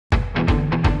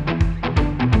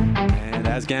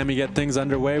as Gammy get things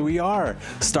underway, we are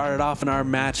started off in our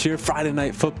match here, Friday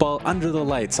Night Football under the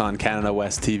lights on Canada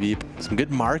West TV. Some good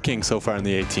marking so far in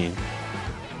the 18.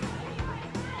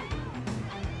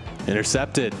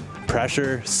 Intercepted.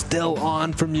 Pressure still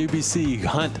on from UBC.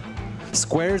 Hunt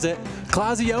squares it.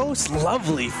 Clausios,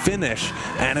 lovely finish,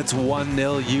 and it's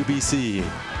 1-0 UBC.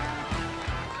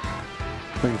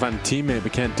 We can find a teammate,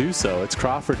 but can't do so. It's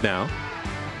Crawford now.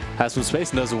 Has some space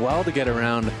and does well to get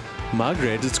around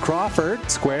Mugridge. It's Crawford,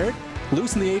 squared,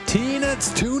 loose in the 18, and it's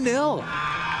 2-0.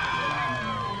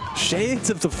 Shades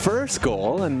of the first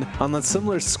goal, and on that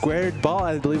similar squared ball,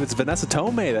 I believe it's Vanessa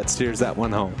Tomei that steers that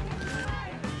one home.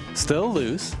 Still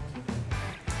loose.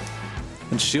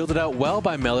 And shielded out well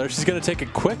by Miller. She's going to take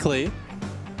it quickly.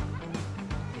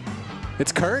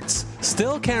 It's Kurtz.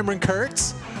 Still Cameron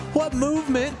Kurtz. What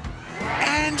movement?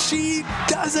 And she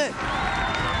does it.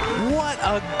 What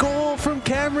a goal from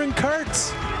Cameron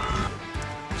Kurtz.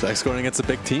 She's like scoring against a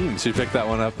big team. She picked that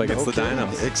one up against the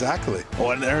Dinos. Exactly. Oh,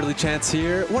 an early chance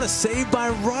here. What a save by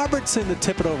Robertson to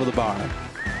tip it over the bar.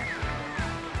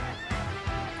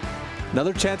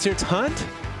 Another chance here. It's Hunt.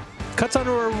 Cuts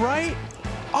onto her right.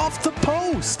 Off the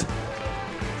post.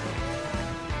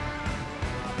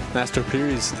 Master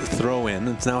Piri's throw in.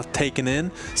 It's now taken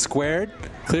in. Squared.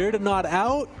 Cleared and not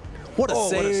out. What a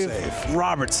save.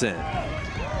 Robertson.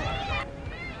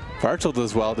 Barchel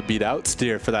does well to beat out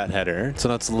Steer for that header. So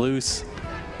now it's loose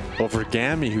over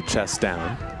Gammy, who chests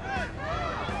down.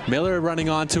 Miller running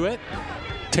onto it.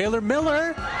 Taylor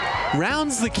Miller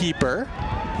rounds the keeper.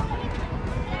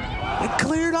 And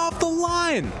cleared off the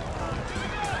line.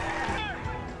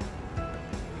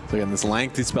 So again, this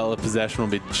lengthy spell of possession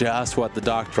will be just what the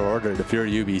doctor ordered if you're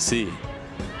UBC.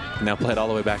 Now played all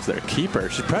the way back to their keeper.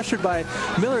 She's pressured by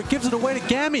Miller, gives it away to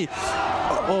Gammy.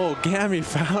 Oh, Gammy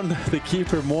found the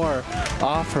keeper more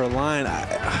off her line.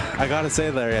 I gotta say,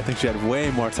 Larry, I think she had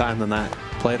way more time than that.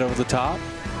 Played over the top,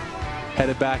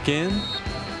 headed back in,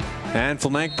 and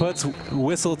Flamank puts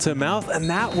whistle to mouth, and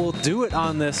that will do it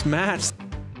on this match.